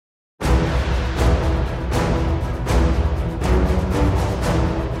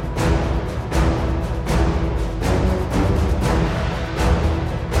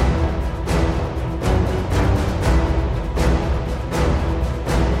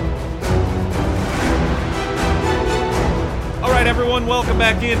welcome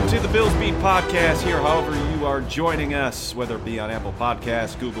back into the Bills Beat podcast here. However you are joining us, whether it be on Apple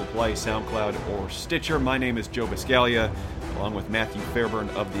Podcasts, Google Play, SoundCloud, or Stitcher. My name is Joe Biscaglia, along with Matthew Fairburn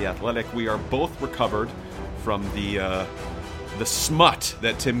of The Athletic. We are both recovered from the smut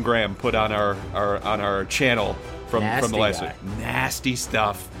that Tim Graham put on our channel from the last week. Nasty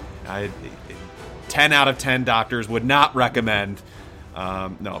stuff. 10 out of 10 doctors would not recommend.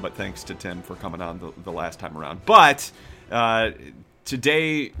 No, but thanks to Tim for coming on the last time around. But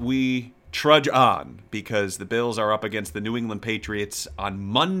today we trudge on because the Bills are up against the New England Patriots on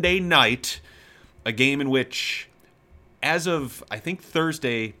Monday night, a game in which, as of, I think,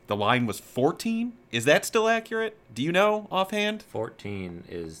 Thursday, the line was 14. Is that still accurate? Do you know offhand? 14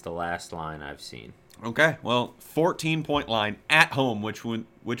 is the last line I've seen. Okay, well, 14-point line at home, which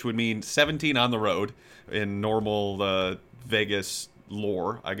would mean 17 on the road in normal Vegas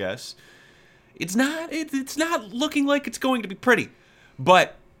lore, I guess. It's not looking like it's going to be pretty,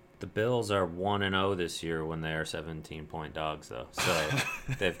 but the Bills are 1-0 this year when they are 17-point dogs, though, so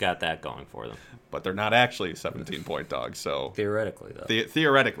they've got that going for them. But they're not actually 17-point dogs, so theoretically, though.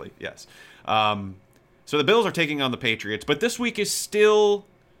 Theoretically, yes. So the Bills are taking on the Patriots, but this week is still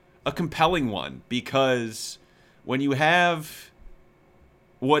a compelling one because when you have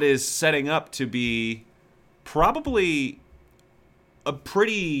what is setting up to be probably a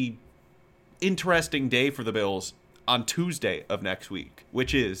pretty interesting day for the Bills on Tuesday of next week,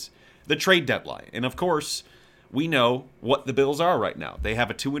 which is the trade deadline. And of course, we know what the Bills are right now. They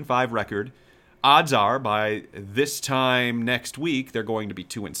have a 2-5 record. Odds are by this time next week, they're going to be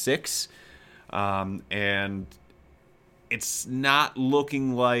 2-6. And it's not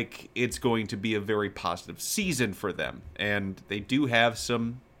looking like it's going to be a very positive season for them. And they do have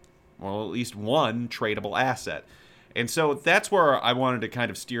some, well, at least one tradable asset. And so that's where I wanted to kind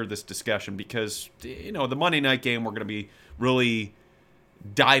of steer this discussion because, the Monday night game, we're going to be really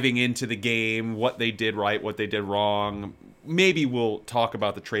diving into the game, what they did right, what they did wrong. Maybe we'll talk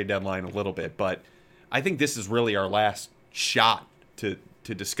about the trade deadline a little bit, but I think this is really our last shot to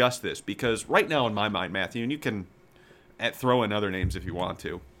discuss this because right now in my mind, Matthew, and you can throw in other names if you want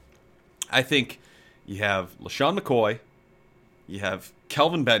to, I think you have LeSean McCoy, you have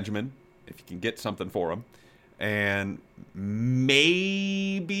Kelvin Benjamin, if you can get something for him, and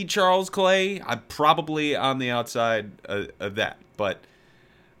maybe Charles Clay. I'm probably on the outside of that. But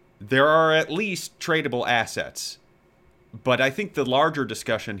there are at least tradable assets. But I think the larger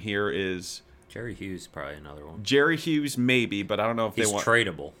discussion here is Jerry Hughes, probably another one. Jerry Hughes, maybe, but I don't know if he's they want...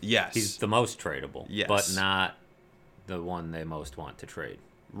 tradable. Yes. He's the most tradable. Yes. But not the one they most want to trade.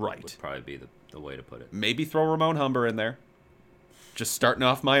 Right. Would probably be the way to put it. Maybe throw Ramon Humber in there. Just starting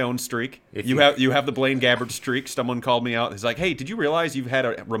off my own streak. You have the Blaine Gabbert streak. Someone called me out. He's like, "Hey, did you realize you've had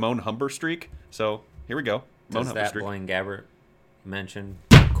a Ramon Humber streak?" So here we go. Does Humber that streak. Blaine Gabbert mention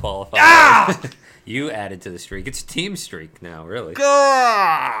qualify? You added to the streak. It's a team streak now, really.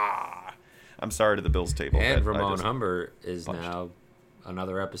 I'm sorry to the Bills table. And Ramon Humber is now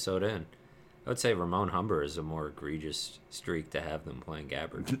another episode in. I would say Ramon Humber is a more egregious streak to have than playing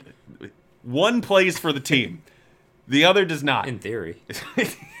Gabbert. One plays for the team. The other does not. In theory.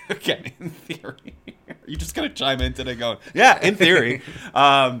 Okay, in theory. Are you just going to chime in today going, yeah, in theory.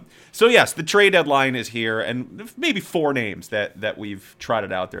 So, yes, the trade deadline is here, and maybe 4 names that we've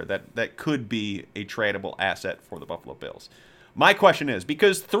trotted out there that could be a tradable asset for the Buffalo Bills. My question is,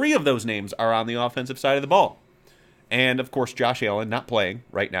 because 3 of those names are on the offensive side of the ball, and, of course, Josh Allen not playing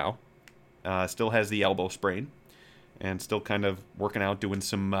right now, still has the elbow sprain, and still kind of working out, doing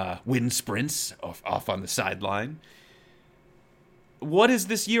some wind sprints off on the sideline. What is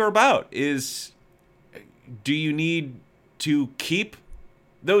this year about? Do you need to keep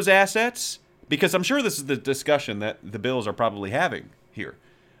those assets? Because I'm sure this is the discussion that the Bills are probably having here.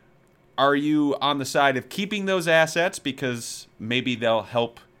 Are you on the side of keeping those assets because maybe they'll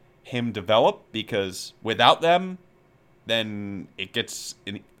help him develop? Because without them, then it gets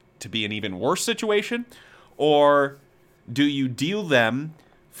to be an even worse situation? Or do you deal them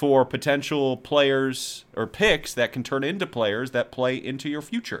for potential players or picks that can turn into players that play into your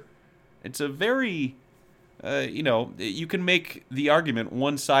future? It's a very, you can make the argument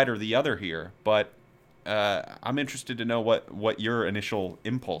one side or the other here, but I'm interested to know what your initial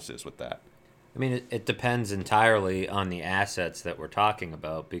impulse is with that. I mean, it depends entirely on the assets that we're talking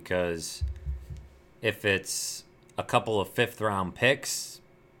about, because if it's a couple of 5th-round picks,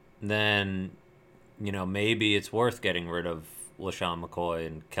 then maybe it's worth getting rid of LeSean McCoy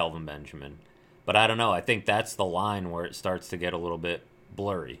and Kelvin Benjamin. But I don't know. I think that's the line where it starts to get a little bit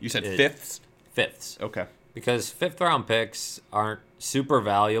blurry. You said fifths? Fifths. Okay. Because 5th-round picks aren't super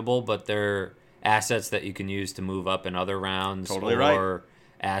valuable, but they're assets that you can use to move up in other rounds, Totally or right.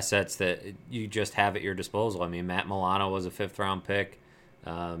 assets that you just have at your disposal. I mean, Matt Milano was a 5th-round pick.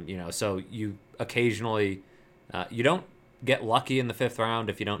 So you occasionally you don't get lucky in the 5th round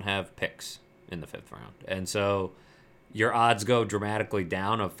if you don't have picks in the 5th round, and so your odds go dramatically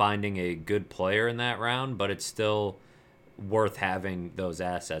down of finding a good player in that round, but it's still worth having those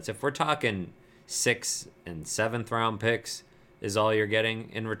assets. If we're talking 6th and 7th round picks is all you're getting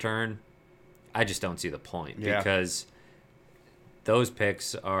in return, I just don't see the point, because those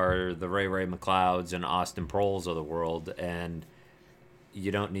picks are the Ray McLeods and Austin Proles of the world, and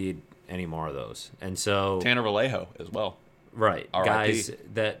you don't need any more of those. And so Tanner Vallejo as well. Right. RIP. Guys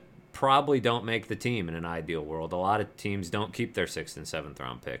that probably don't make the team in an ideal world. A lot of teams don't keep their 6th and 7th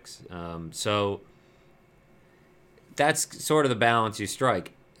round picks. So that's sort of the balance you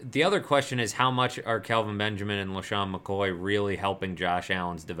strike. The other question is, how much are Kelvin Benjamin and LaShawn McCoy really helping Josh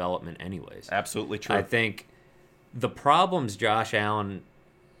Allen's development anyways? Absolutely true. I think the problems Josh Allen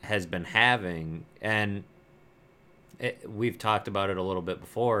has been having, and we've talked about it a little bit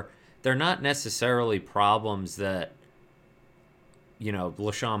before, they're not necessarily problems that,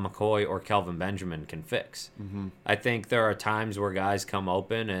 LaShawn McCoy or Kelvin Benjamin can fix. Mm-hmm. I think there are times where guys come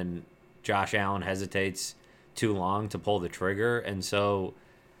open and Josh Allen hesitates too long to pull the trigger. And so,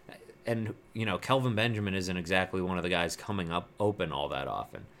 Kelvin Benjamin isn't exactly one of the guys coming up open all that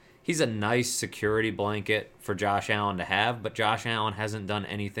often. He's a nice security blanket for Josh Allen to have, but Josh Allen hasn't done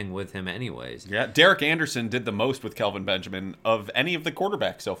anything with him anyways. Yeah, Derek Anderson did the most with Kelvin Benjamin of any of the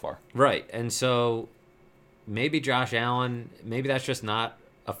quarterbacks so far. Right, and so maybe Josh Allen, maybe that's just not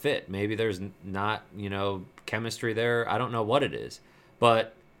a fit. Maybe there's not, chemistry there. I don't know what it is.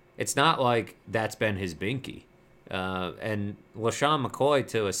 But it's not like that's been his binky. And LaShawn McCoy,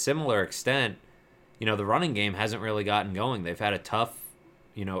 to a similar extent, the running game hasn't really gotten going. They've had a tough,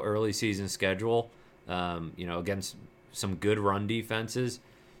 early season schedule, against some good run defenses.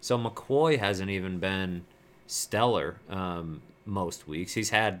 So McCoy hasn't even been stellar most weeks. He's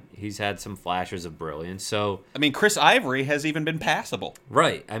had some flashes of brilliance. So Chris Ivory has even been passable.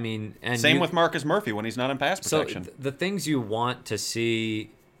 Right. And same with Marcus Murphy when he's not in pass protection. So the things you want to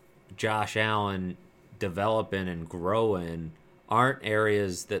see Josh Allen develop in and grow in aren't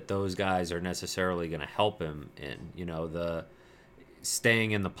areas that those guys are necessarily going to help him in. The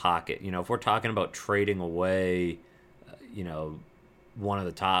staying in the pocket. If we're talking about trading away, one of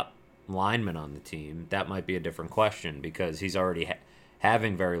the top linemen on the team, that might be a different question, because he's already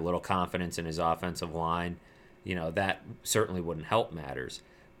having very little confidence in his offensive line. That certainly wouldn't help matters.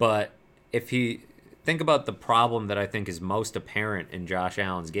 But if he think about the problem that I think is most apparent in Josh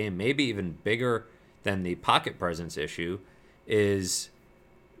Allen's game, maybe even bigger than the pocket presence issue, is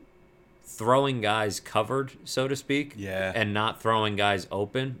throwing guys covered, so to speak, and not throwing guys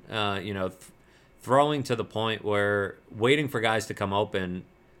open. Throwing to the point where waiting for guys to come open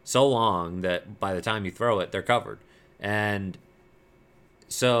so long that by the time you throw it, they're covered. And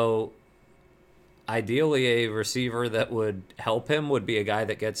so ideally a receiver that would help him would be a guy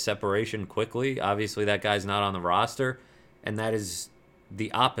that gets separation quickly. Obviously, that guy's not on the roster, and that is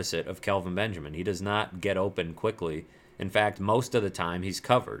the opposite of Kelvin Benjamin. He does not get open quickly. In fact, most of the time he's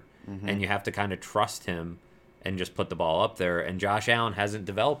covered, and you have to kind of trust him and just put the ball up there. And Josh Allen hasn't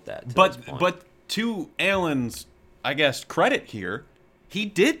developed that to this point. But to Allen's, I guess, credit here, he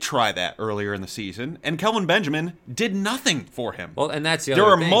did try that earlier in the season, and Kelvin Benjamin did nothing for him. Well, and that's the other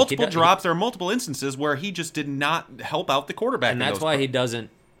thing. There are multiple drops. There are multiple instances where he just did not help out the quarterback. And that's why he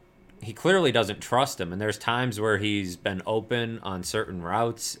clearly doesn't trust him. And there's times where he's been open on certain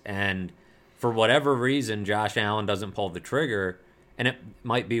routes, and for whatever reason, Josh Allen doesn't pull the trigger. And it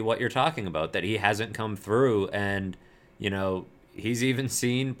might be what you're talking about, that he hasn't come through. And, he's even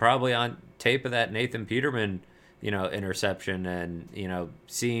seen probably on tape of that Nathan Peterman interception, and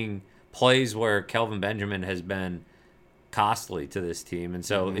seeing plays where Kelvin Benjamin has been costly to this team. And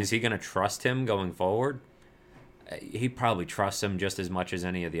so is he going to trust him going forward? He probably trusts him just as much as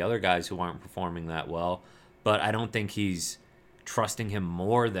any of the other guys who aren't performing that well, but I don't think he's trusting him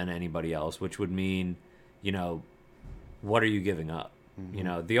more than anybody else, which would mean, what are you giving up?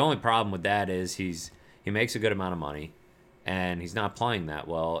 The only problem with that is he makes a good amount of money, and he's not playing that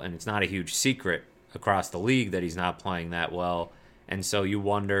well, and it's not a huge secret across the league that he's not playing that well, and so you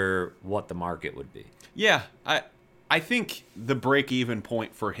wonder what the market would be. Yeah, I think the break-even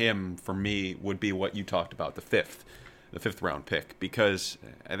point for him, for me, would be what you talked about, the fifth round pick, because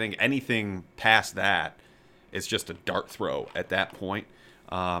I think anything past that is just a dart throw at that point.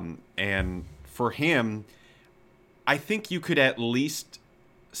 And for him, I think you could at least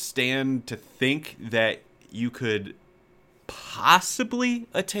stand to think that you could possibly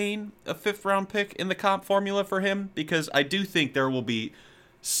attain a 5th-round pick in the comp formula for him, because I do think there will be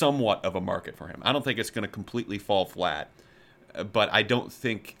somewhat of a market for him. I don't think it's going to completely fall flat, but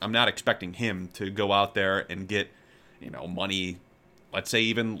I'm not expecting him to go out there and get, money, let's say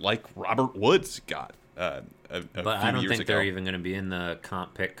even like Robert Woods got a But few I don't years think ago. they're even going to be in the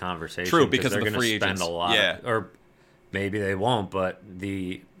comp pick conversation. True, because they're of the gonna free spend agents. a lot. Yeah. Or maybe they won't, but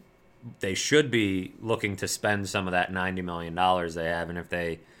they should be looking to spend some of that $90 million they have, and if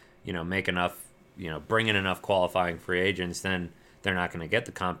they, make enough, bring in enough qualifying free agents, then they're not going to get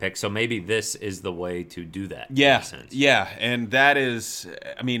the comp pick. So maybe this is the way to do that. Yeah, in a sense. yeah, and that is,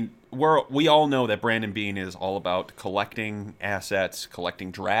 I mean, we all know that Brandon Beane is all about collecting assets, collecting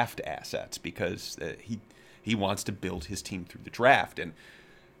draft assets, because he wants to build his team through the draft, and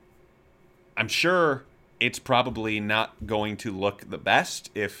I'm sure it's probably not going to look the best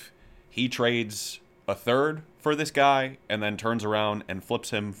if he trades a 3rd for this guy and then turns around and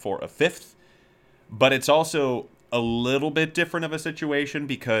flips him for a 5th, but it's also a little bit different of a situation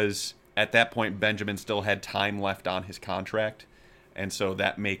because at that point Benjamin still had time left on his contract, and so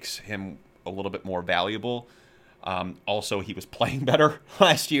that makes him a little bit more valuable. Also, he was playing better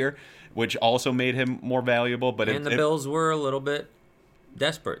last year, which also made him more valuable. But the Bills were a little bit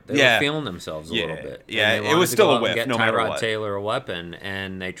desperate. They Yeah. were feeling themselves a little bit. Yeah, And they it was wanted to still go a out and whiff, get no matter Tyrod what. Taylor a weapon,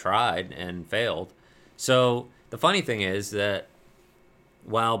 and they tried and failed. So the funny thing is that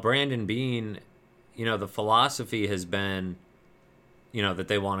while Brandon Beane, the philosophy has been, that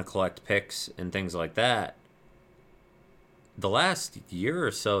they want to collect picks and things like that, the last year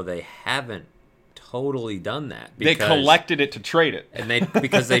or so they haven't totally done that. They collected it to trade it. And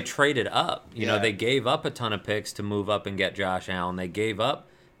because they traded up. Yeah. They gave up a ton of picks to move up and get Josh Allen. They gave up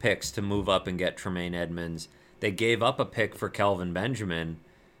picks to move up and get Tremaine Edmonds. They gave up a pick for Kelvin Benjamin.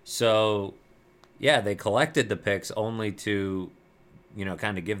 So, yeah, they collected the picks only to,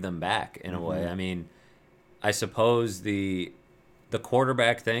 kind of give them back in a way. I mean, I suppose the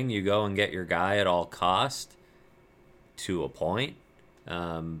quarterback thing, you go and get your guy at all cost to a point.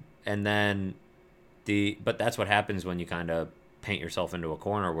 And then but that's what happens when you kind of paint yourself into a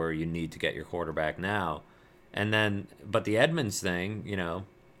corner where you need to get your quarterback now. And then, but the Edmonds thing,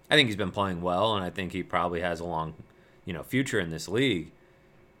 I think he's been playing well, and I think he probably has a long, future in this league.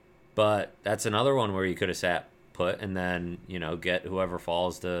 But that's another one where you could have sat put and then, get whoever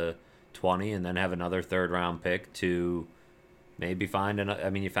falls to 20 and then have another 3rd-round pick to maybe find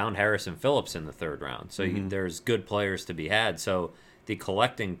you found Harrison Phillips in the 3rd round. So there's good players to be had. So the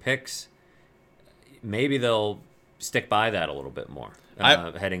collecting picks, maybe they'll stick by that a little bit more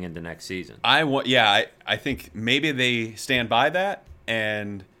heading into next season. I think maybe they stand by that,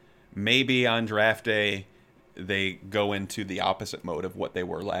 and maybe on draft day they go into the opposite mode of what they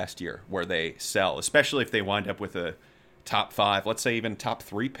were last year, where they sell, especially if they wind up with a top 5, let's say even top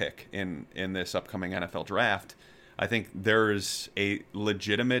 3 pick in this upcoming NFL draft. I think there's a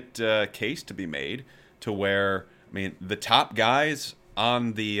legitimate case to be made to where, the top guys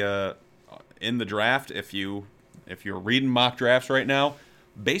on the in the draft, if you're reading mock drafts right now,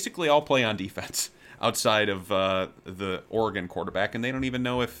 basically all play on defense outside of the Oregon quarterback, and they don't even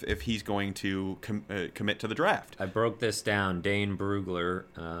know if he's going to commit to the draft. I broke this down. Dane Brugler,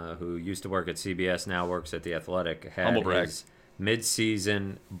 who used to work at CBS, now works at The Athletic, had Humble brag. his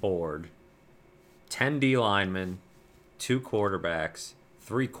midseason board: 10 D linemen, 2 quarterbacks,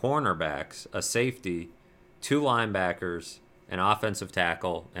 3 cornerbacks, a safety, 2 linebackers, an offensive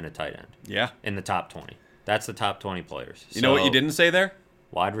tackle, and a tight end. Yeah. In the top 20. That's the top 20 players. You know what you didn't say there?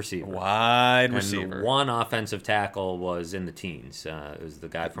 Wide receiver. Wide And receiver. one offensive tackle was in the teens. It was the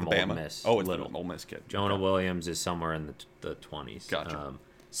guy from Ole Bama. Miss. Oh, it's Little. the Ole Miss kid. Jonah Williams is somewhere in the 20s. Gotcha.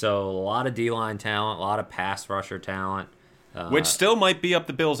 So a lot of D-line talent, a lot of pass rusher talent. Which still might be up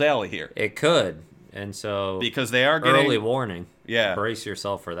the Bills' alley here. It could. And so Because they are getting... early warning. Yeah. Brace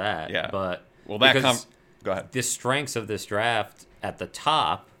yourself for that. Yeah. But Well, that because Go ahead. the strengths of this draft at the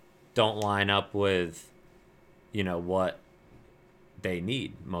top don't line up with, what they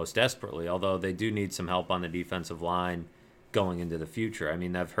need most desperately, although they do need some help on the defensive line going into the future.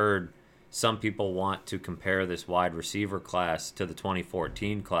 I've heard some people want to compare this wide receiver class to the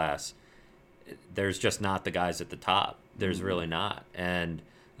 2014 class. There's just not the guys at the top. There's really not. And,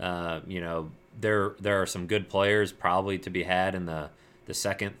 there are some good players probably to be had in the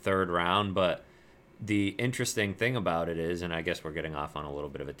second, 3rd round, but the interesting thing about it is, and I guess we're getting off on a little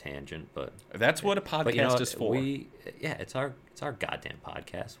bit of a tangent, but That's what a podcast is for. It's our goddamn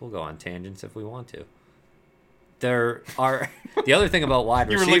podcast. We'll go on tangents if we want to. There are the other thing about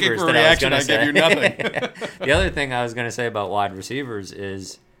wide You were receivers looking for a that I was reaction, going to I say. gave you nothing. The other thing I was going to say about wide receivers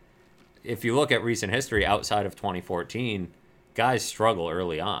is, if you look at recent history outside of 2014, guys struggle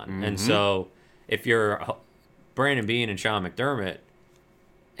early on. And so if you're Brandon Beane and Sean McDermott,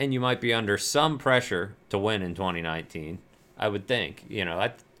 and you might be under some pressure to win in 2019, I would think.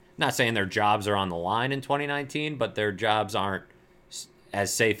 I'm not saying their jobs are on the line in 2019, but their jobs aren't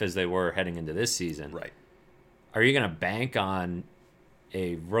as safe as they were heading into this season. Right. Are you going to bank on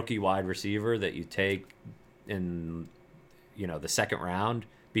a rookie wide receiver that you take in, the second round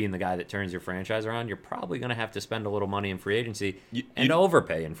being the guy that turns your franchise around? You're probably going to have to spend a little money in free agency and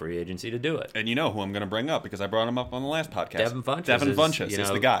overpay in free agency to do it. And you know who I'm going to bring up because I brought him up on the last podcast. Devin Funchess. Devin Funchess is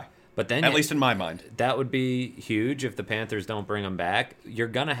the guy. But then, at least in my mind, that would be huge if the Panthers don't bring him back. You're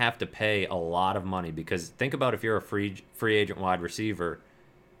going to have to pay a lot of money because think about if you're a free agent wide receiver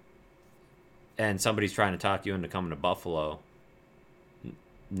and somebody's trying to talk you into coming to Buffalo.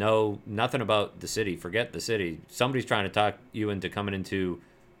 No, nothing about the city. Forget the city. Somebody's trying to talk you into coming into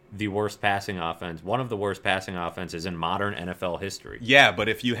the worst passing offense, one of the worst passing offenses in modern NFL history. Yeah, but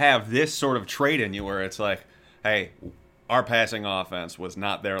if you have this sort of trait in you where it's like, hey, our passing offense was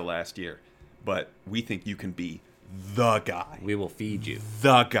not there last year, but we think you can be the guy. We will feed you.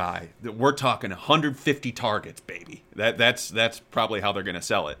 The guy. We're talking 150 targets, baby. That's probably how they're going to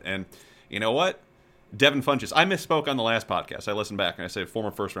sell it. And you know what? Devin Funchess. I misspoke on the last podcast. I listened back and I said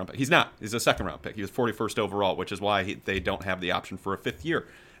former first-round pick. He's not. He's a second-round pick. He was 41st overall, which is why they don't have the option for a fifth year,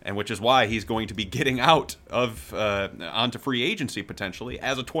 and which is why he's going to be getting out of onto free agency potentially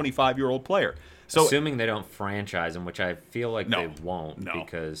as a 25-year-old player. So, assuming they don't franchise him, which I feel like they won't, No.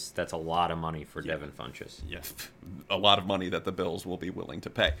 because that's a lot of money for Devin Funchess. Yeah, a lot of money that the Bills will be willing to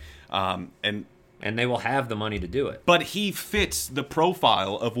pay. And they will have the money to do it. But he fits the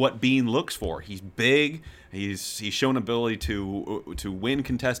profile of what Beane looks for. He's big. He's shown ability to win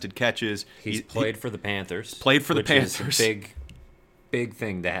contested catches. He's played for the Panthers. Played for the Panthers. Is a big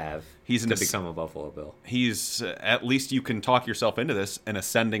thing to have. He's to become a Buffalo Bill. He's at least you can talk yourself into this. An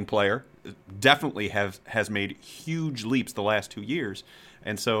ascending player, definitely has made huge leaps the last 2 years,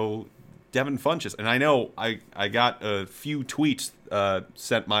 and so Devin Funchess. And I know I got a few tweets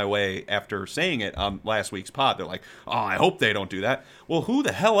sent my way after saying it on last week's pod. They're like, "Oh, I hope they don't do that." Well, who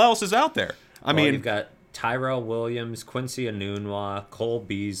the hell else is out there? I mean, you've got Tyrell Williams, Quincy Enunwa, Cole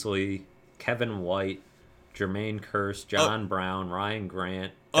Beasley, Kevin White, Jermaine Kearse, John Brown, Ryan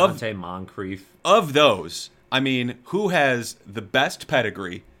Grant, Dante Moncrief. Of those, I mean, who has the best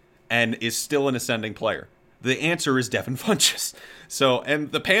pedigree and is still an ascending player? The answer is Devin Funchess. So,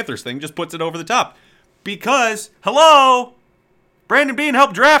 and the Panthers thing just puts it over the top. Because, hello, Brandon Beane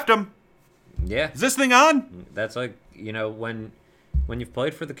helped draft him. Yeah. Is this thing on? That's like, when you've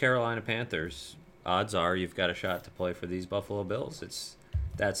played for the Carolina Panthers, odds are you've got a shot to play for these Buffalo Bills. It's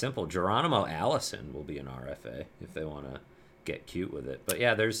that simple. Geronimo Allison will be an RFA if they want to get cute with it. But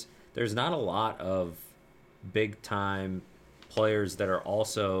yeah, there's not a lot of big time players that are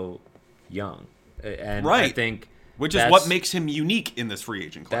also young, and right. I think which is what makes him unique in this free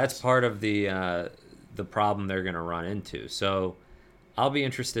agent class. That's part of the problem they're going to run into. So I'll be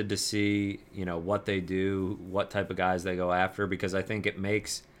interested to see what they do, what type of guys they go after, because I think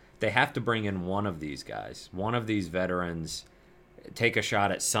they have to bring in one of these guys, one of these veterans. Take a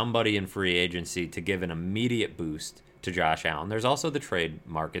shot at somebody in free agency to give an immediate boost to Josh Allen. There's also the trade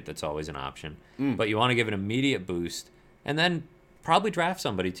market that's always an option. But you want to give an immediate boost and then probably draft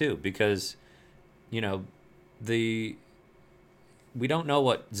somebody too, because, we don't know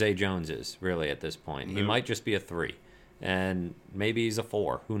what Zay Jones is really at this point. He might just be a 3 and maybe he's a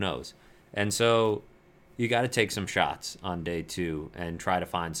 4. Who knows? And so you got to take some shots on day 2 and try to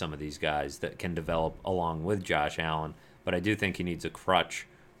find some of these guys that can develop along with Josh Allen. But I do think he needs a crutch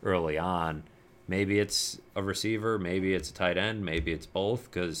early on. Maybe it's a receiver, maybe it's a tight end, maybe it's both,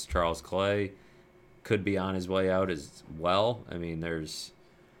 because Charles Clay could be on his way out as well. I mean, there's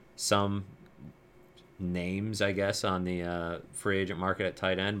some names, I guess, on the free agent market at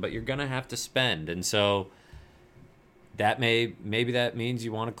tight end, but you're going to have to spend. And so maybe that means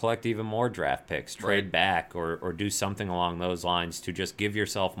you want to collect even more draft picks, trade back, or do something along those lines to just give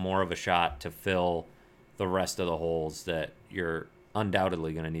yourself more of a shot to fill the rest of the holes that you're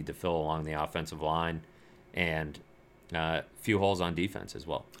undoubtedly going to need to fill along the offensive line, and a few holes on defense as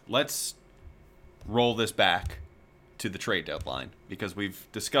well. Let's roll this back to the trade deadline, because we've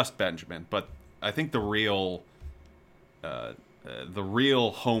discussed Benjamin, but I think the real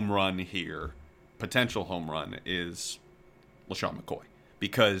home run here, potential home run, is LaShawn McCoy,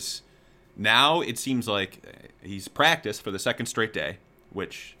 because now it seems like he's practiced for the second straight day,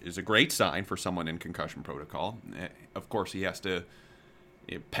 which is a great sign for someone in concussion protocol. Of course, he has to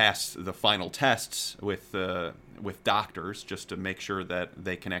pass the final tests with doctors just to make sure that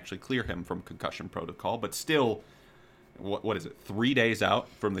they can actually clear him from concussion protocol. But still, what is it, 3 days out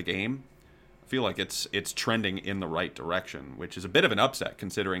from the game, I feel like it's trending in the right direction, which is a bit of an upset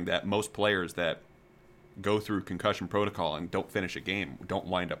considering that most players that go through concussion protocol and don't finish a game don't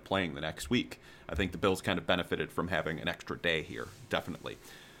wind up playing the next week. I think the Bills kind of benefited from having an extra day here, definitely.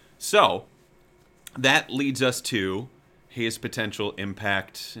 So that leads us to his potential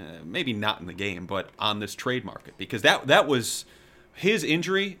impact, maybe not in the game, but on this trade market, because that was his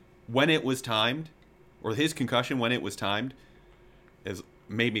injury when it was timed, or his concussion when it was timed, has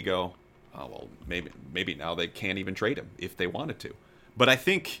made me go, oh, well, maybe now they can't even trade him if they wanted to. But I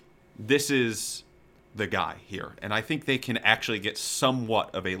think this is the guy here, and I think they can actually get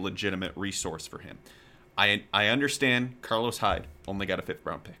somewhat of a legitimate resource for him. I understand Carlos Hyde only got a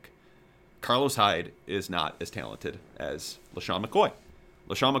 5th-round pick. Carlos Hyde is not as talented as LeSean McCoy.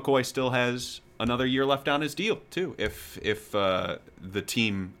 LeSean McCoy still has another year left on his deal, too, if the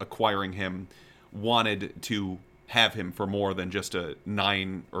team acquiring him wanted to have him for more than just a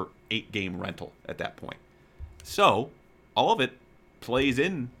 9 or 8 game rental at that point. So all of it plays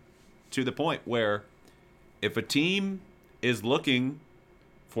in to the point where if a team is looking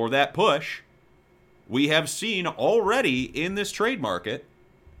for that push, we have seen already in this trade market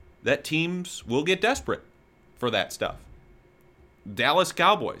that teams will get desperate for that stuff. Dallas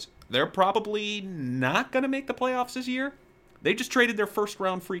Cowboys, they're probably not going to make the playoffs this year. They just traded their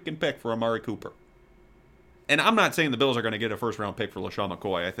 1st-round freaking pick for Amari Cooper. And I'm not saying the Bills are going to get a 1st-round pick for LeSean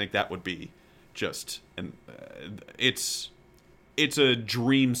McCoy. I think that would be just it's a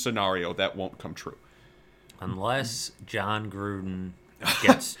dream scenario that won't come true. Unless John Gruden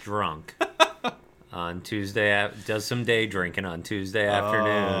gets drunk on Tuesday, does some day drinking on Tuesday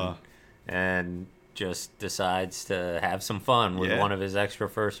afternoon, and just decides to have some fun with one of his extra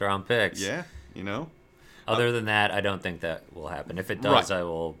 1st-round picks. Yeah, Other than that, I don't think that will happen. If it does, right, I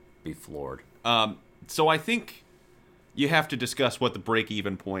will be floored. So I think you have to discuss what the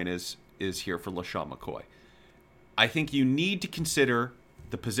break-even point is here for LeSean McCoy. I think you need to consider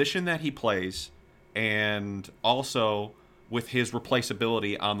the position that he plays and also with his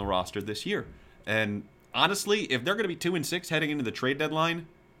replaceability on the roster this year. And honestly, if they're going to be 2-6 heading into the trade deadline,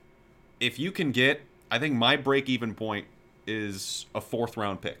 if you can get, I think my break-even point is a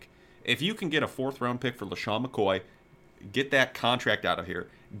 4th-round pick. If you can get a 4th-round pick for LeSean McCoy, get that contract out of here,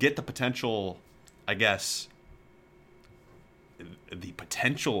 get the potential, I guess, the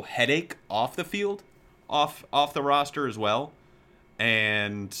potential headache off the field, off the roster as well.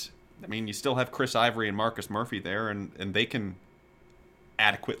 And, I mean, you still have Chris Ivory and Marcus Murphy there, and they can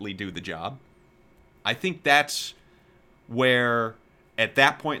adequately do the job. I think that's where, at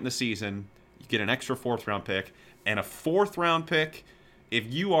that point in the season, you get an extra 4th-round pick, and a 4th-round pick,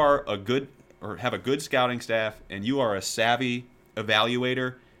 if you are a good, or have a good scouting staff, and you are a savvy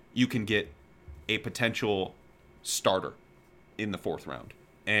evaluator, you can get a potential starter in the 4th round.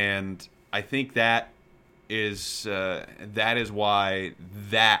 And I think that is why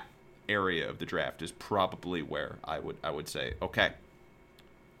that area of the draft is probably where I would say, okay,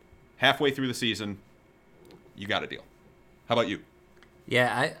 halfway through the season, you got a deal. How about you?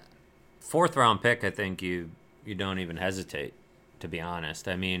 Yeah, 4th-round pick, I think you don't even hesitate, to be honest.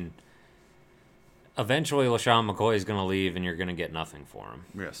 I mean, eventually LeSean McCoy is going to leave and you're going to get nothing for him.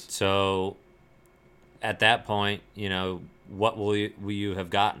 Yes. So at that point, what will you have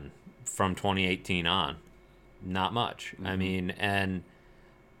gotten from 2018 on? Not much. Mm-hmm. I mean, and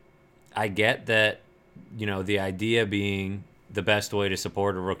I get that, the idea being the best way to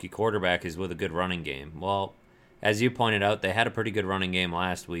support a rookie quarterback is with a good running game. Well, as you pointed out, they had a pretty good running game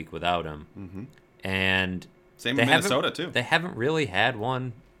last week without him. Mm-hmm. And same in Minnesota, too. They haven't really had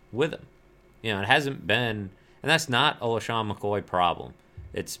one with him. It hasn't been, and that's not a LeSean McCoy problem.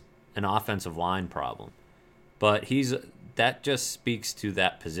 It's an offensive line problem. But that just speaks to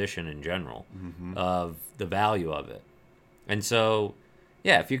that position in general, mm-hmm, of the value of it. And so,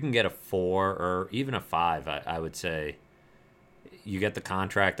 yeah, if you can get a 4 or even a 5, I would say you get the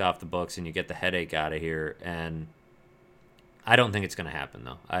contract off the books and you get the headache out of here. And I don't think it's going to happen,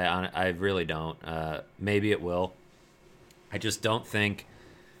 though. I really don't. Maybe it will. I just don't think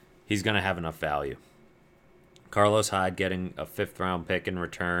he's going to have enough value. Carlos Hyde getting a 5th-round pick in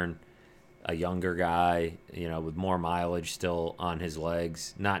return, a younger guy, with more mileage still on his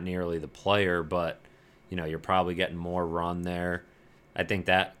legs. Not nearly the player, but, you're probably getting more run there. I think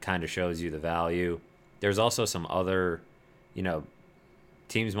that kind of shows you the value. There's also some other,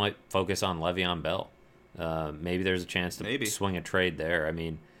 teams might focus on Le'Veon Bell. Maybe there's a chance to swing a trade there. I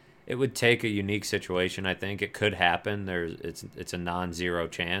mean, it would take a unique situation. I think it could happen. It's a non-zero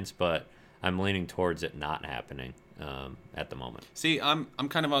chance, but I'm leaning towards it not happening at the moment. See, I'm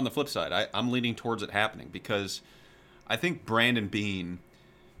kind of on the flip side. I'm leaning towards it happening because I think Brandon Beane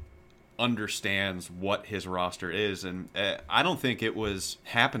understands what his roster is, and I don't think it was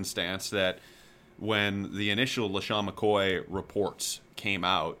happenstance that when the initial LaShawn McCoy reports came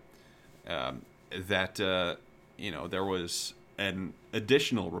out, that there was an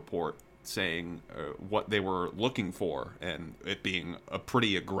additional report saying what they were looking for, and it being a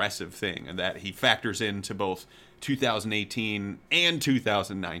pretty aggressive thing, and that he factors into both 2018 and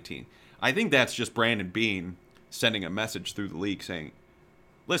 2019. I think that's just Brandon Beane sending a message through the league saying,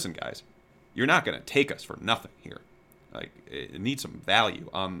 listen, guys, you're not going to take us for nothing here. Like, it needs some value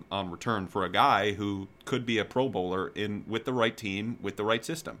on return for a guy who could be a Pro Bowler with the right team, with the right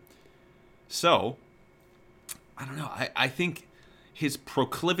system. So, I don't know. I think his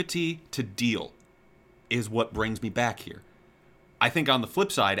proclivity to deal is what brings me back here. I think on the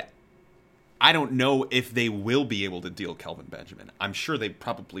flip side, I don't know if they will be able to deal Kelvin Benjamin. I'm sure they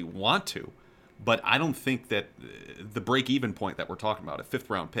probably want to, but I don't think that the break-even point that we're talking about, a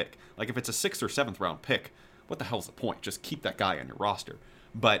 5th-round pick, like if it's a 6th or 7th-round pick, what the hell's the point? Just keep that guy on your roster.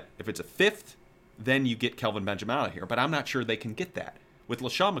 But if it's a 5th, then you get Kelvin Benjamin out of here. But I'm not sure they can get that. With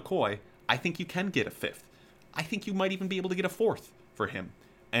LaShawn McCoy, I think you can get a 5th. I think you might even be able to get a 4th for him.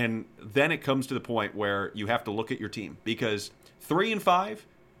 And then it comes to the point where you have to look at your team, because 3-5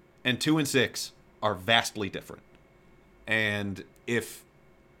 and 2-6 are vastly different. And if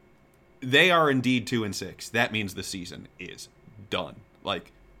they are indeed 2-6, that means the season is done.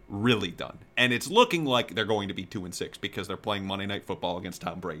 Like, really done. And it's looking like they're going to be 2-6 because they're playing Monday Night Football against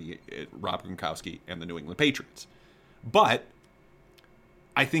Tom Brady, Rob Gronkowski, and the New England Patriots. But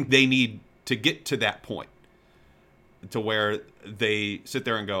I think they need to get to that point to where they sit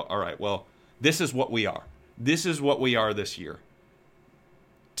there and go, all right, well, this is what we are. This is what we are this year.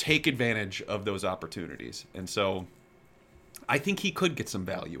 Take advantage of those opportunities. And so I think he could get some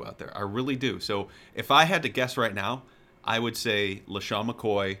value out there. I really do. So if I had to guess right now, I would say LaShawn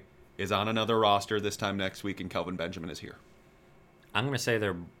McCoy is on another roster this time next week, and Kelvin Benjamin is here. I'm going to say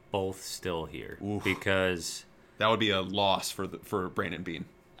they're both still here. Oof. Because that would be a loss for Brandon Beane.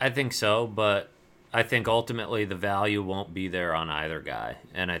 I think so, but I think ultimately the value won't be there on either guy,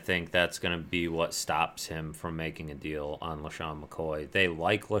 and I think that's going to be what stops him from making a deal on LaShawn McCoy. They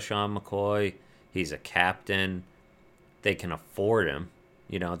like LaShawn McCoy. He's a captain. They can afford him.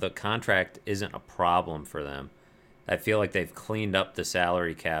 The contract isn't a problem for them. I feel like they've cleaned up the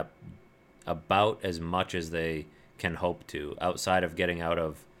salary cap about as much as they can hope to, outside of getting out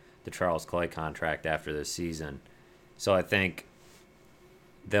of the Charles Clay contract after this season. So I think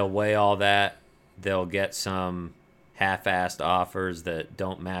they'll weigh all that. They'll get some half-assed offers that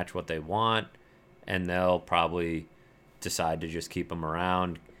don't match what they want, and they'll probably decide to just keep him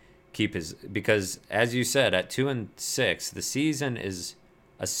around, because as you said, at 2-6, the season is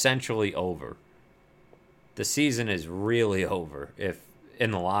essentially over. The season is really over if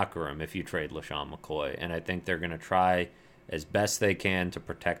in the locker room if you trade LaShawn McCoy, and I think they're going to try as best they can to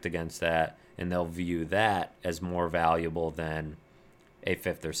protect against that, and they'll view that as more valuable than a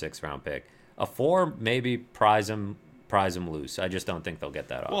 5th or 6th round pick. A 4, maybe prize him loose. I just don't think they'll get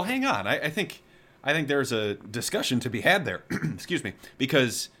that off. Well, hang on. I think there's a discussion to be had there. Excuse me,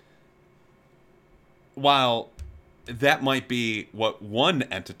 because while that might be what one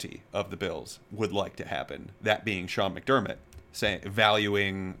entity of the Bills would like to happen, that being Sean McDermott,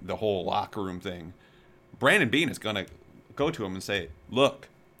 valuing the whole locker room thing, Brandon Beane is going to go to him and say, look,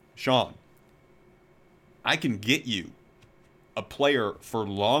 Sean, I can get you a player for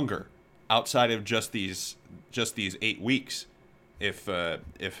longer outside of just these 8 weeks if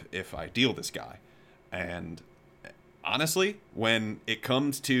I deal this guy. And honestly, when it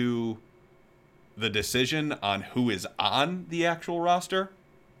comes to the decision on who is on the actual roster,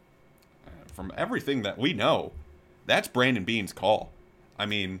 from everything that we know, that's Brandon Beane's call. I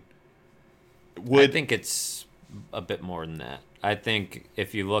mean, I think it's a bit more than that. I think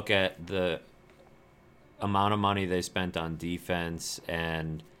if you look at the amount of money they spent on defense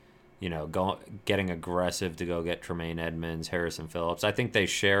and getting aggressive to go get Tremaine Edmonds, Harrison Phillips, I think they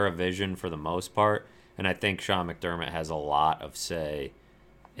share a vision for the most part, and I think Sean McDermott has a lot of say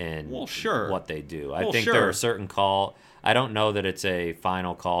in what they do. I think there are certain I don't know that it's a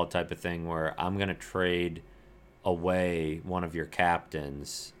final call type of thing where I'm going to trade away one of your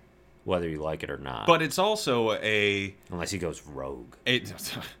captains, whether you like it or not. But it's also unless he goes rogue.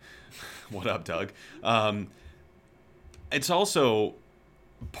 What up, Doug? It's also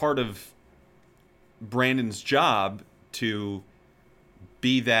part of Brandon's job to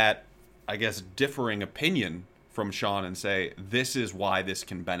be that, I guess, differing opinion from Sean and say, this is why this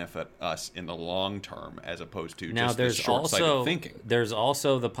can benefit us in the long term, as opposed to just this short-sighted thinking. There's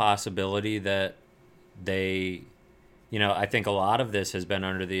also the possibility that they I think a lot of this has been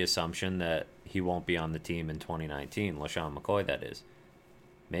under the assumption that he won't be on the team in 2019, LaShawn McCoy, that is.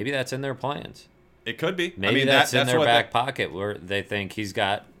 Maybe that's in their plans. It could be. Maybe that's in their back pocket where they think he's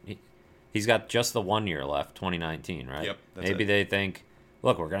got just the 1 year left, 2019, right? Yep. Maybe they think,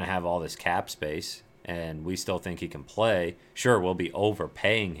 look, we're going to have all this cap space, and we still think he can play. Sure, we'll be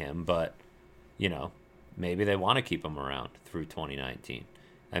overpaying him, but, maybe they want to keep him around through 2019.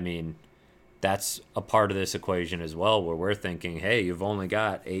 I mean, that's a part of this equation as well, where we're thinking, hey, you've only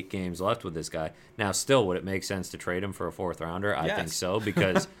got 8 games left with this guy. Now, still, would it make sense to trade him for a 4th rounder? I think so,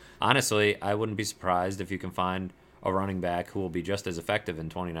 because honestly, I wouldn't be surprised if you can find a running back who will be just as effective in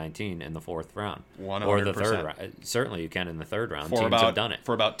 2019 in the 4th round. 100%. Or the 3rd round. Certainly you can in the 3rd round. Teams have done it.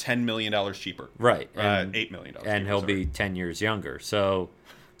 For about $10 million cheaper. Right. $8 million cheaper. And he'll be 10 years younger. So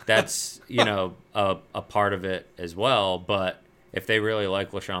that's, a part of it as well. But if they really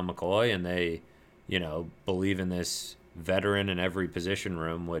like LaShawn McCoy and they, believe in this veteran in every position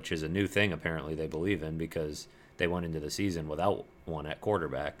room, which is a new thing apparently they believe in because they went into the season without one at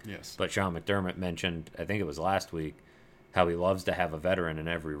quarterback. Yes. But Sean McDermott mentioned, I think it was last week, how he loves to have a veteran in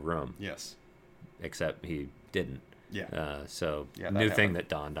every room. Yes. Except he didn't. Yeah. New thing that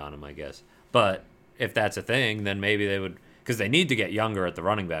dawned on him, I guess. But if that's a thing, then maybe they would, because they need to get younger at the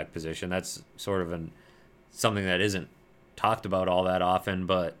running back position. That's sort of something that isn't talked about all that often,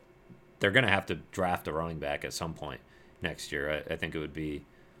 but they're going to have to draft a running back at some point next year. I think it would be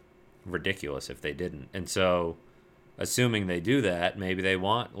ridiculous if they didn't. And so, assuming they do that, maybe they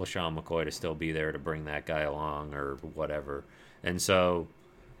want LaShawn McCoy to still be there to bring that guy along or whatever. And so,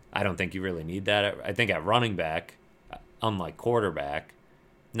 I don't think you really need that. I think at running back, unlike quarterback,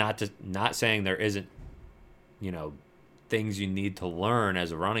 not saying there isn't, things you need to learn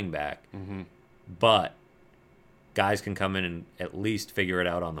as a running back, but guys can come in and at least figure it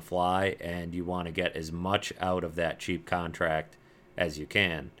out on the fly, and you want to get as much out of that cheap contract as you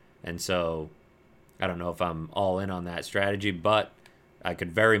can. And so I don't know if I'm all in on that strategy, but I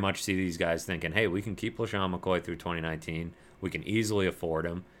could very much see these guys thinking, hey, we can keep LaShawn McCoy through 2019. We can easily afford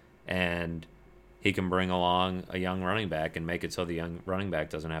him, and he can bring along a young running back and make it so the young running back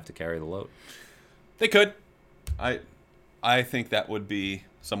doesn't have to carry the load. They could. I think that would be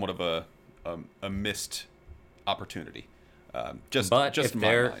somewhat of a missed opportunity. Just in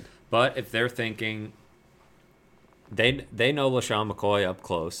my mind. But if they're thinking, they know LaShawn McCoy up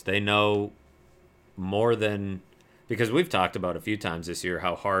close. They know more than, because we've talked about a few times this year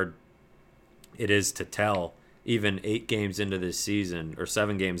how hard it is to tell, even 8 games into this season or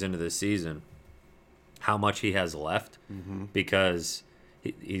 7 games into this season, how much he has left, because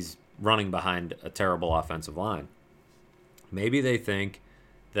he's running behind a terrible offensive line. Maybe they think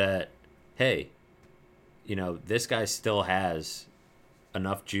that, hey, this guy still has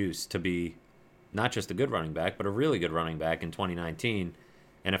enough juice to be not just a good running back, but a really good running back in 2019.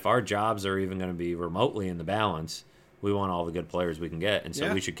 And if our jobs are even going to be remotely in the balance, we want all the good players we can get. And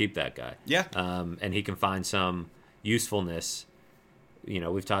so we should keep that guy. Yeah. And he can find some usefulness.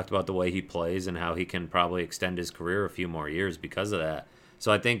 We've talked about the way he plays and how he can probably extend his career a few more years because of that.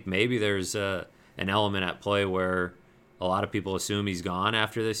 So I think maybe there's an element at play where a lot of people assume he's gone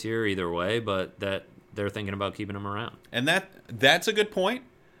after this year either way, but that they're thinking about keeping him around. And that's a good point,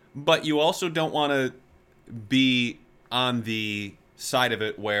 but you also don't want to be on the side of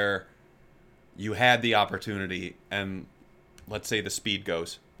it where you had the opportunity and let's say the speed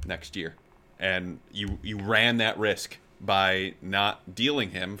goes next year and you ran that risk by not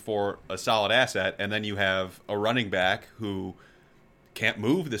dealing him for a solid asset, and then you have a running back who can't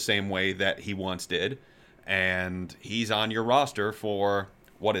move the same way that he once did, and he's on your roster for,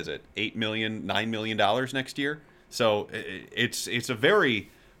 what is it, $8 million, $9 million next year? So it's a very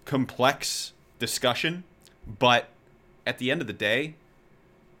complex discussion, but at the end of the day,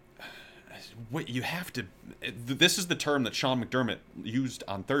 you have to. This is the term that Sean McDermott used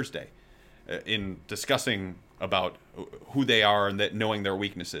on Thursday in discussing about who they are and that knowing their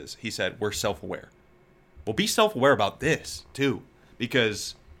weaknesses. He said, we're self-aware. Well, be self-aware about this too,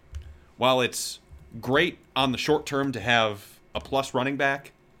 because while it's great on the short term to have a plus running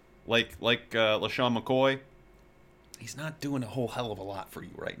back like LaShawn McCoy, he's not doing a whole hell of a lot for you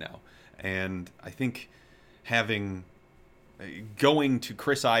right now. And I think going to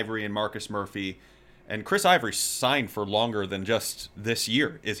Chris Ivory and Marcus Murphy, and Chris Ivory signed for longer than just this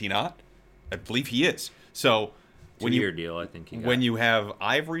year, is he not? I believe he is. So two-year deal, I think. When you have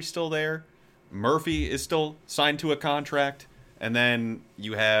Ivory still there, Murphy is still signed to a contract, and then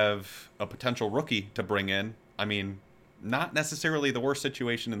you have a potential rookie to bring in. I mean, not necessarily the worst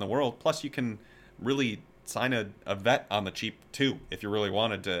situation in the world. Plus, you can really sign a vet on the cheap too if you really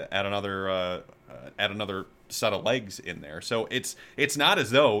wanted to add another set of legs in there. So it's not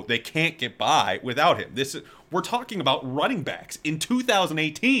as though they can't get by without him. We're talking about running backs in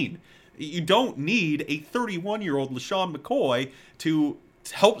 2018. You don't need a 31-year-old LaShawn McCoy to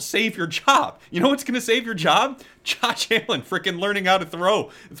help save your job. You know what's going to save your job? Josh Allen freaking learning how to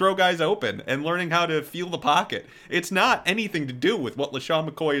throw guys open and learning how to feel the pocket. It's not anything to do with what LaShawn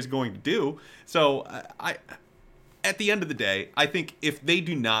McCoy is going to do. So at the end of the day, I think if they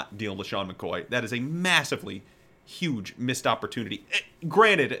do not deal LaShawn McCoy, that is a massively huge missed opportunity.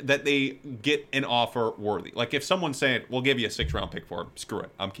 Granted that they get an offer worthy. Like if someone's saying, we'll give you a 6th-round pick for him, screw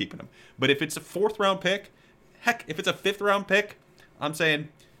it, I'm keeping him. But if it's a 4th-round pick, heck, if it's a 5th-round pick, I'm saying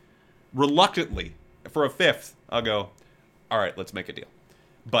reluctantly for a 5th, I'll go, all right, let's make a deal.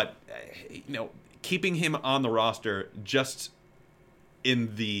 But, keeping him on the roster just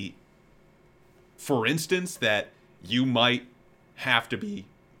in the, for instance, that you might have to be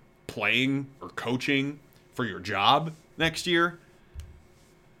playing or coaching for your job next year,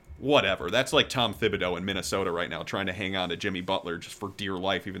 whatever. That's like Tom Thibodeau in Minnesota right now trying to hang on to Jimmy Butler just for dear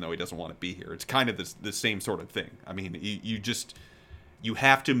life, even though he doesn't want to be here. It's kind of the same sort of thing. I mean, you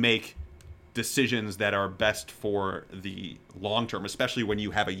have to make decisions that are best for the long term, especially when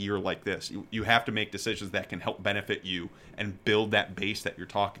you have a year like this. You have to make decisions that can help benefit you and build that base that you're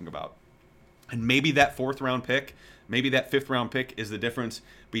talking about. And maybe that 4th-round pick, maybe that 5th-round pick is the difference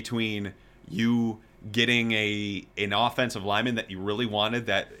between you getting an offensive lineman that you really wanted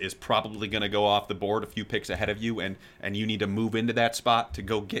that is probably going to go off the board a few picks ahead of you, and you need to move into that spot to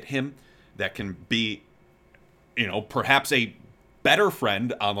go get him. That can be, perhaps a better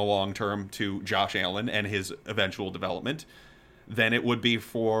friend on the long term to Josh Allen and his eventual development than it would be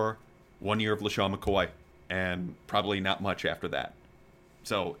for 1 year of LaShawn McCoy, and probably not much after that.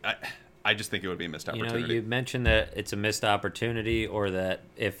 So I just think it would be a missed opportunity. You mentioned that it's a missed opportunity, or that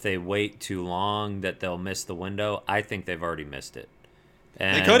if they wait too long that they'll miss the window. I think they've already missed it.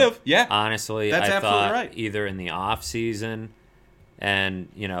 And they could have, yeah. Honestly, that's I absolutely thought right. Either in the off season, and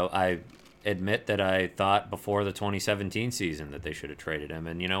I admit that I thought before the 2017 season that they should have traded him,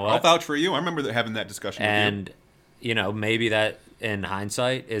 and you know what? I'll vouch for you. I remember having that discussion with you. And maybe that in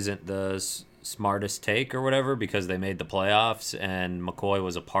hindsight isn't the smartest take or whatever, because they made the playoffs and McCoy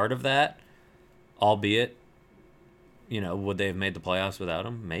was a part of that. Albeit, would they have made the playoffs without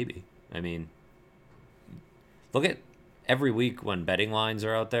him? Maybe. I mean, look at every week when betting lines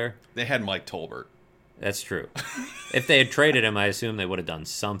are out there. They had Mike Tolbert. That's true. If they had traded him, I assume they would have done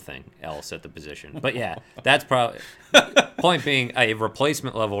something else at the position. But yeah, that's probably point being, a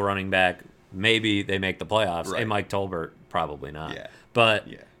replacement level running back, maybe they make the playoffs. Right. A Mike Tolbert, probably not. Yeah. But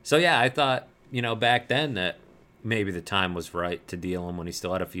so yeah, I thought, back then that maybe the time was right to deal him when he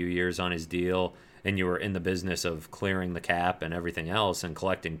still had a few years on his deal, and you were in the business of clearing the cap and everything else and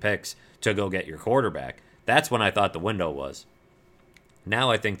collecting picks to go get your quarterback. That's when I thought the window was.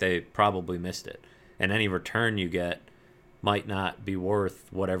 Now I think they probably missed it. And any return you get might not be worth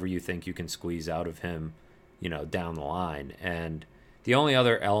whatever you think you can squeeze out of him, down the line. And the only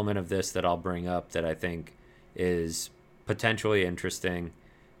other element of this that I'll bring up that I think is potentially interesting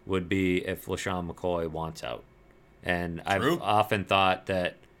would be if LaShawn McCoy wants out. And True. I've often thought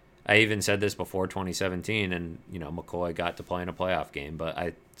that, I even said this before 2017, and, McCoy got to play in a playoff game, but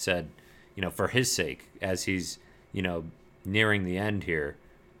I said, for his sake, as he's, nearing the end here,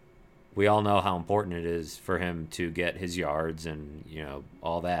 we all know how important it is for him to get his yards and,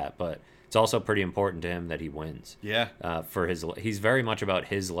 all that, but it's also pretty important to him that he wins. Yeah. He's very much about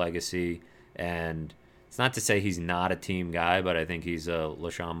his legacy, and it's not to say he's not a team guy, but I think he's a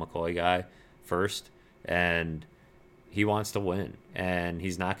LaShawn McCoy guy first, and he wants to win, and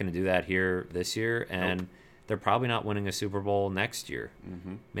he's not going to do that here this year, and they're probably not winning a Super Bowl next year.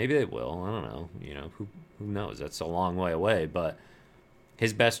 Mm-hmm. Maybe they will. I don't know. Who knows? That's a long way away, but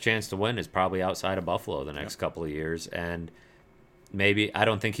his best chance to win is probably outside of Buffalo the next couple of years, and maybe, I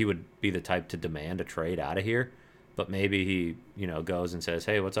don't think he would be the type to demand a trade out of here, but maybe he, goes and says,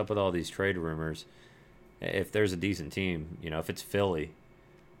 hey, what's up with all these trade rumors? If there's a decent team, if it's Philly,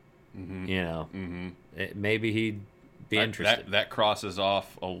 maybe he'd be interested. That crosses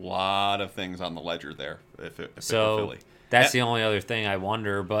off a lot of things on the ledger there. If it were Philly. That's the only other thing I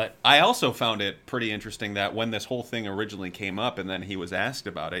wonder. But I also found it pretty interesting that when this whole thing originally came up and then he was asked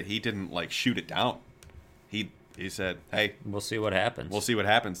about it, he didn't shoot it down. He said, hey, we'll see what happens. We'll see what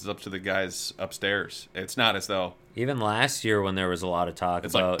happens. It's up to the guys upstairs. It's not as though... Even last year when there was a lot of talk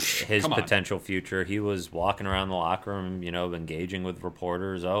about his potential future, he was walking around the locker room, engaging with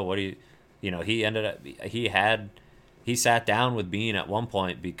reporters. Oh, what do you... he ended up... He sat down with Bean at one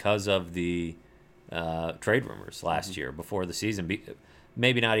point because of the trade rumors last year before the season.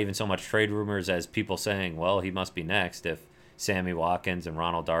 maybe not even so much trade rumors as people saying, well, he must be next if Sammy Watkins and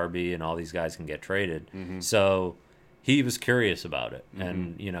Ronald Darby and all these guys can get traded. So he was curious about it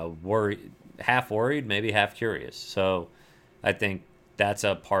and, half worried, maybe half curious. So I think that's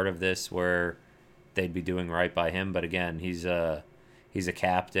a part of this where they'd be doing right by him. But again, he's a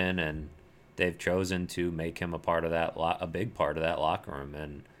captain, and they've chosen to make him a part of that, a big part of that locker room.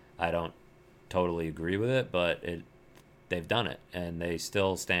 And I don't totally agree with it, but they've done it, and they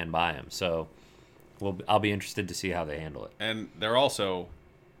still stand by him. So I'll be interested to see how they handle it. And they're also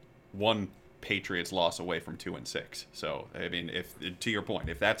one Patriots loss away from 2-6. So I mean, if to your point,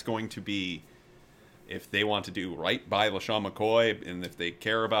 if that's going to be, if they want to do right by LeSean McCoy, and if they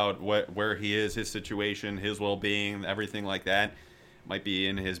care about where he is, his situation, his well-being, everything like that, it might be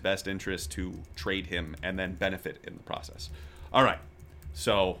in his best interest to trade him and then benefit in the process. All right,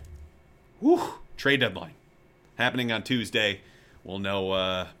 so trade deadline happening on Tuesday. We'll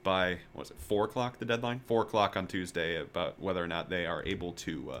know by, 4 o'clock the deadline? 4 o'clock on Tuesday about whether or not they are able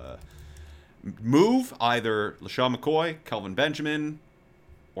to move either LeSean McCoy, Kelvin Benjamin,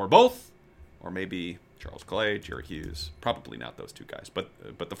 or both, or maybe Charles Clay, Jerry Hughes. Probably not those two guys, but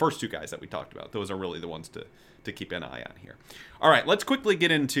the first two guys that we talked about, those are really the ones to keep an eye on here. All right, let's quickly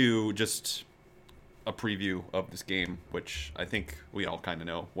get into just a preview of this game, which I think we all kind of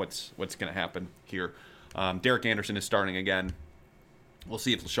know what's going to happen here. Derek Anderson is starting again. We'll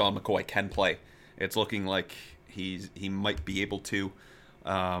see if LeSean McCoy can play. It's looking like he might be able to.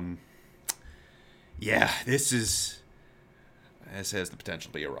 This has the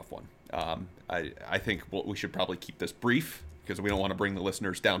potential to be a rough one. I think we should probably keep this brief because we don't want to bring the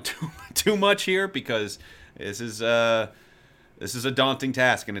listeners down too much here, because this is a daunting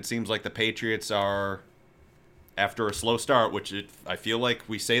task, and it seems like the Patriots are, after a slow start, I feel like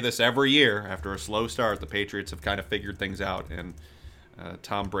we say this every year, after a slow start, the Patriots have kind of figured things out, and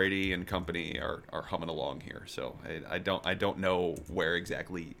Tom Brady and company are humming along here. So I don't know where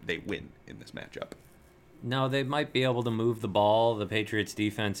exactly they win in this matchup. No, they might be able to move the ball. The Patriots'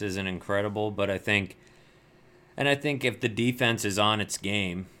 defense isn't incredible, but I think if the defense is on its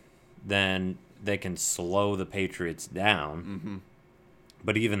game, then they can slow the Patriots down. Mm-hmm.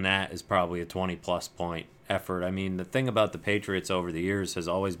 But even that is probably a 20-plus point effort. I mean, the thing about the Patriots over the years has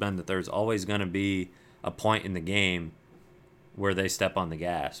always been that there's always going to be a point in the game where they step on the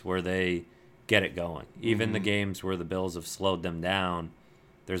gas, where they get it going. Even the games where the Bills have slowed them down,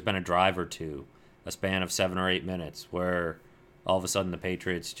 there's been a drive or two, a span of 7 or 8 minutes, where all of a sudden the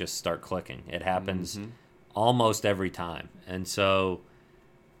Patriots just start clicking. It happens almost every time. And so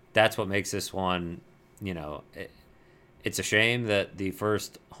that's what makes this one, it's a shame that the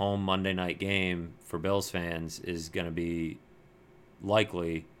first home Monday night game for Bills fans is going to be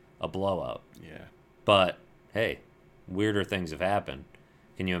likely a blowout. Yeah. But, hey, weirder things have happened.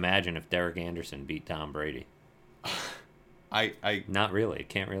 Can you imagine if Derek Anderson beat Tom Brady? I Not really.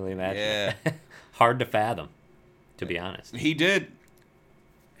 Can't really imagine. Yeah. Hard to fathom, to be honest. He did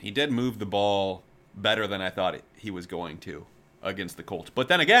move the ball better than I thought he was going to against the Colts. But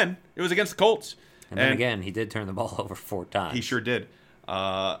then again, it was against the Colts. And then again, he did turn the ball over 4 times. He sure did.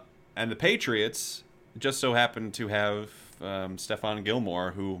 And the Patriots just so happened to have Stephon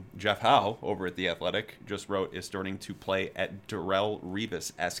Gilmore, who Jeff Howe over at The Athletic just wrote is starting to play at Darrelle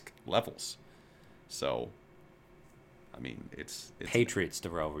Revis-esque levels. So, I mean, it's Patriots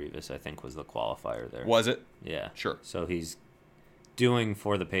Darrelle Revis, I think, was the qualifier there. Was it? Yeah. Sure. So he's doing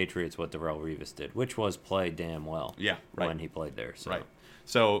for the Patriots what Darrelle Revis did, which was play damn well. Yeah, right. When he played there. So. Right.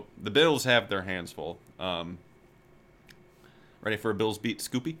 So the Bills have their hands full. Ready for a Bills beat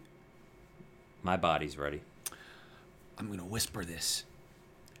Scoopy? My body's ready. I'm going to whisper this.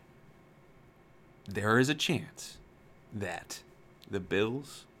 There is a chance that the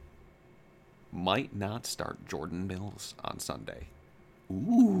Bills might not start Jordan Mills on Sunday.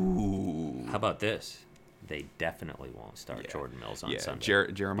 Ooh. How about this? They definitely won't start Jordan Mills on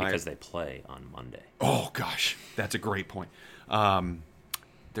Sunday. Jeremiah. Because they play on Monday. Oh, gosh. That's a great point.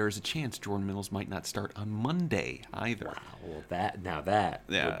 There's a chance Jordan Mills might not start on Monday either. Wow. Well, that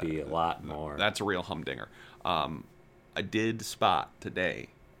would be a lot more. That's a real humdinger. I did spot today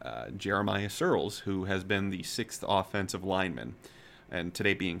Jeremiah Searles, who has been the 6th offensive lineman, and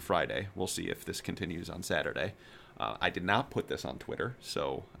today being Friday, we'll see if this continues on Saturday. I did not put this on Twitter,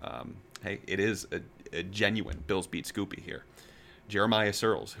 so hey, it is a genuine Bills beat Scoopy here. Jeremiah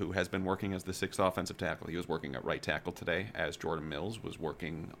Searles, who has been working as the 6th offensive tackle, he was working at right tackle today, as Jordan Mills was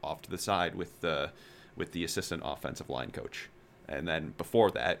working off to the side with the assistant offensive line coach, and then before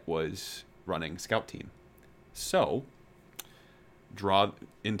that was running scout team. So, draw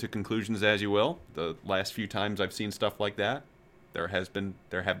into conclusions as you will. The last few times I've seen stuff like that, there have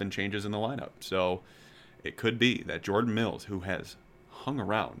been changes in the lineup. So it could be that Jordan Mills, who has hung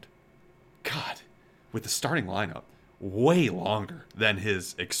around, God, with the starting lineup way longer than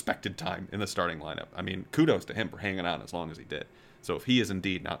his expected time in the starting lineup. I mean, kudos to him for hanging on as long as he did. So if he is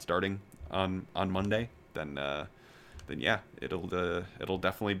indeed not starting on Monday, then yeah, it'll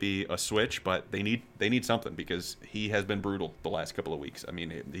definitely be a switch. But they need something, because he has been brutal the last couple of weeks. I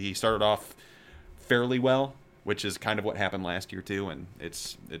mean, he started off fairly well, which is kind of what happened last year too, and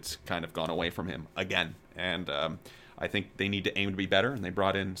it's kind of gone away from him again. And I think they need to aim to be better. And they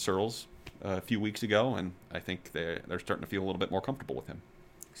brought in Searles a few weeks ago, and I think they're starting to feel a little bit more comfortable with him.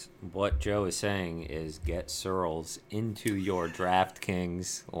 What Joe is saying is get Searles into your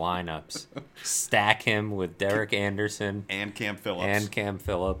DraftKings lineups. Stack him with Derek Anderson And Cam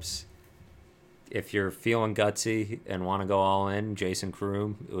Phillips. If you're feeling gutsy and want to go all in, Jason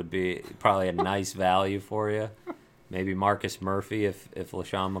Kroom, it would be probably a nice value for you. Maybe Marcus Murphy if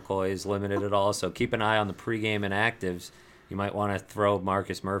LaShawn McCoy is limited at all. So keep an eye on the pregame inactives. You might want to throw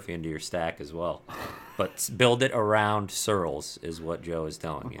Marcus Murphy into your stack as well. But build it around Searles is what Joe is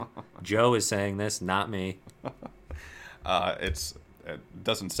telling you. Joe is saying this, not me. It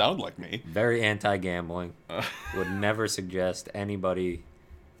doesn't sound like me. Very anti-gambling. Would never suggest anybody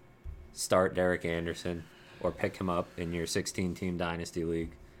start Derek Anderson or pick him up in your 16-team Dynasty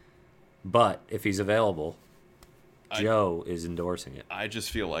League. But if he's available, Joe is endorsing it. I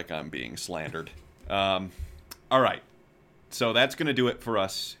just feel like I'm being slandered. All right. So that's going to do it for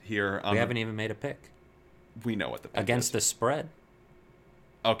us here. We haven't even made a pick. We know what the pick against is. the spread.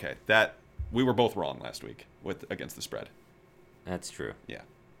 Okay, we were both wrong last week against the spread. That's true. Yeah.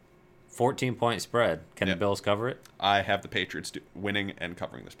 14-point spread. Can the Bills cover it? I have the Patriots winning and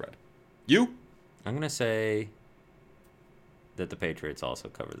covering the spread. You? I'm going to say that the Patriots also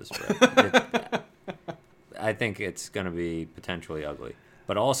cover the spread. I think it's going to be potentially ugly.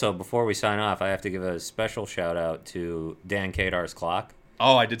 But also, before we sign off, I have to give a special shout-out to Dan Kadar's Clock.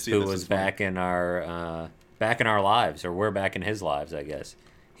 Oh, I did see who was back in our lives, or we're back in his lives, I guess.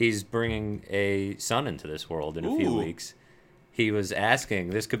 He's bringing a son into this world in a few weeks. He was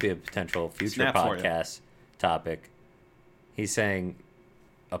asking, this could be a potential future podcast topic. He's saying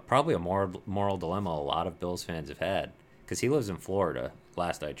probably a moral dilemma a lot of Bills fans have had, because he lives in Florida,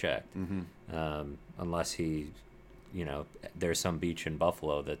 last I checked. Mm-hmm. Unless there's some beach in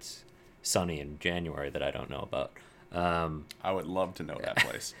Buffalo that's sunny in January that I don't know about. I would love to know that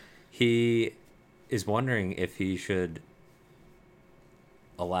place. He is wondering if he should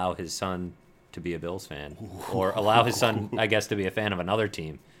allow his son to be a Bills fan, or allow his son, I guess, to be a fan of another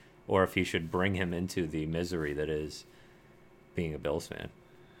team, or if he should bring him into the misery that is being a Bills fan.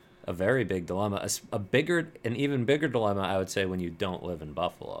 A very big dilemma. An even bigger dilemma, I would say, when you don't live in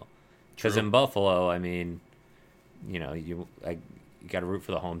Buffalo. Because in Buffalo, I mean, you got to root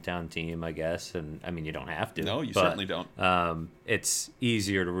for the hometown team, I guess, and I mean, you don't have to. No, certainly don't. It's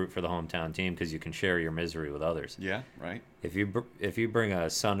easier to root for the hometown team because you can share your misery with others. Yeah, right. If you bring a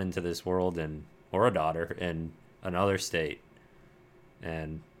son into this world or a daughter in another state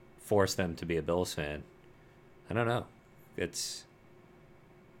and force them to be a Bills fan, I don't know. It's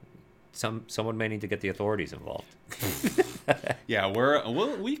someone may need to get the authorities involved. Yeah,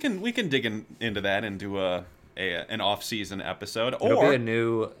 we can dig into that into an off-season episode,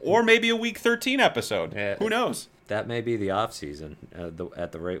 or maybe a Week 13 episode. Who knows? That may be the off-season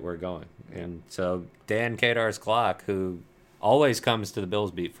at the rate we're going. And so Dan Kadar's Clock, who always comes to the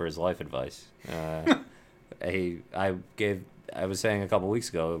Bills beat for his life advice. I was saying a couple weeks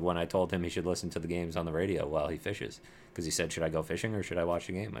ago when I told him he should listen to the games on the radio while he fishes, because he said, should I go fishing or should I watch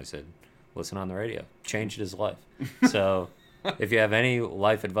the game? I said, listen on the radio. Changed his life. So if you have any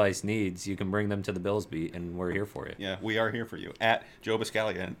life advice needs, you can bring them to the Bills beat, and we're here for you. Yeah, we are here for you. At Joe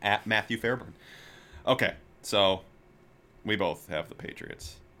Biscaglia and at Matthew Fairburn. Okay, so we both have the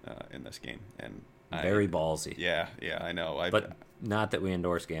Patriots in this game. And very ballsy. Yeah, I know. But not that we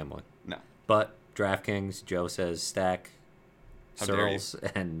endorse gambling. No. But DraftKings, Joe says stack Searles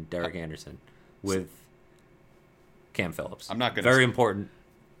and Derek Anderson with Cam Phillips. I'm not going Very important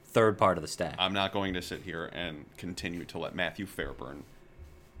third part of the stack. I'm not going to sit here and continue to let Matthew Fairburn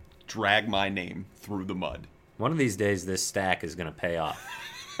drag my name through the mud. One of these days, this stack is going to pay off.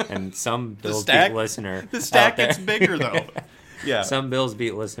 And some Bills Beat listener. The stack gets bigger, though. Yeah. Some Bills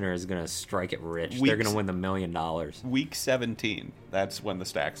Beat listener is going to strike it rich. They're going to win the $1 million. Week 17. That's when the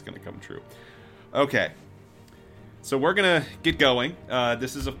stack's going to come true. Okay. So we're going to get going.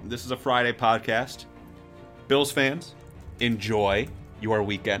 This is a Friday podcast. Bills fans, enjoy your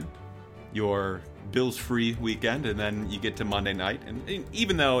weekend, your Bills-free weekend, and then you get to Monday night. And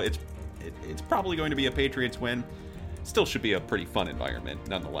even though it's probably going to be a Patriots win, still should be a pretty fun environment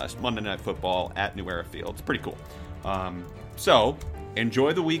nonetheless. Monday Night Football at New Era Field. It's pretty cool. So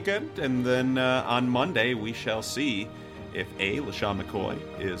enjoy the weekend, and then on Monday we shall see if A, LaShawn McCoy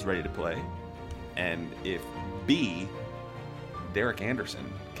is ready to play, and if B, Derek Anderson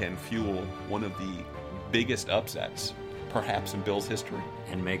can fuel one of the biggest upsets perhaps in Bills history.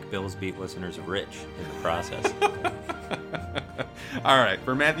 And make Bills Beat listeners rich in the process. All right,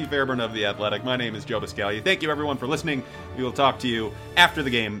 for Matthew Fairburn of The Athletic, my name is Joe Biscaglia. Thank you, everyone, for listening. We will talk to you after the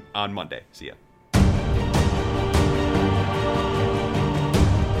game on Monday. See ya.